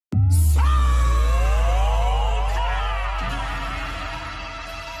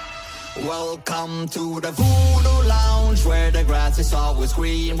Welcome to the Voodoo Lounge, where the grass is always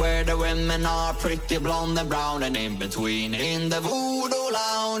green, where the women are pretty blonde and brown and in between. In the Voodoo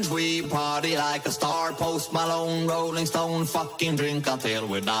Lounge we party like a star, Post Malone, Rolling Stone, fucking drink until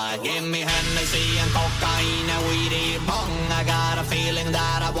we die. Give me Hennessy and cocaine and weedy bong, I got a feeling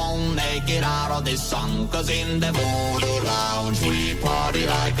that I won't make it out of this song. Cause in the Voodoo Lounge we party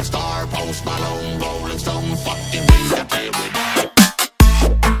like a star, Post Malone, Rolling Stone, fucking drink until we die.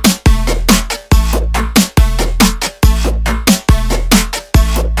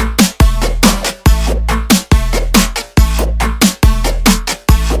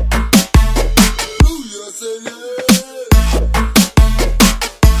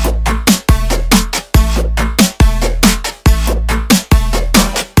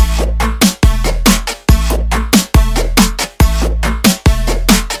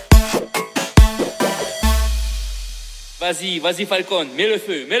 Vas-y, vas-y Falcon, mets le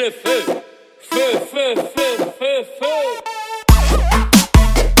feu, mets le feu. Feu, feu, feu, feu, feu.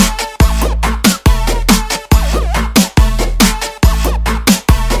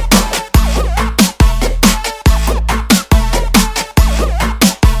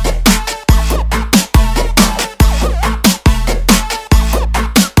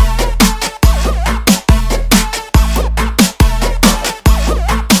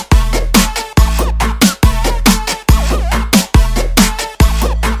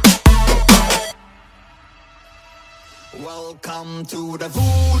 Welcome to the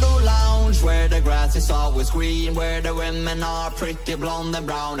Voodoo Lounge, where the grass is always green, where the women are pretty blonde and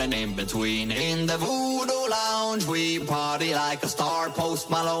brown and in between. In the Voodoo Lounge we party like a star, Post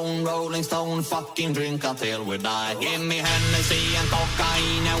Malone, Rolling Stone, fucking drink until we die. Give me Hennessy and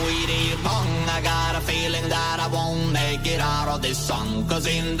cocaine and weedy bong, I got a feeling that I won't make it out of this song. Cause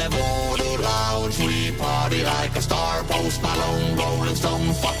in the Voodoo Lounge we party like a star, Post Malone, Rolling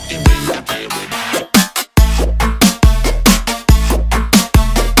Stone, fucking drink until we die.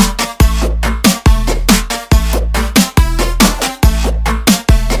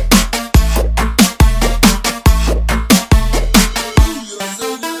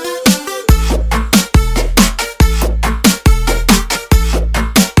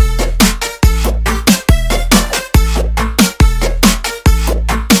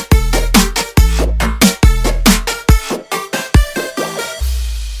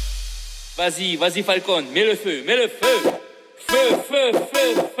 Vas-y, vas-y Falcon, mets le feu, mets le feu. Feu, feu,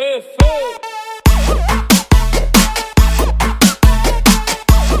 feu, feu, feu.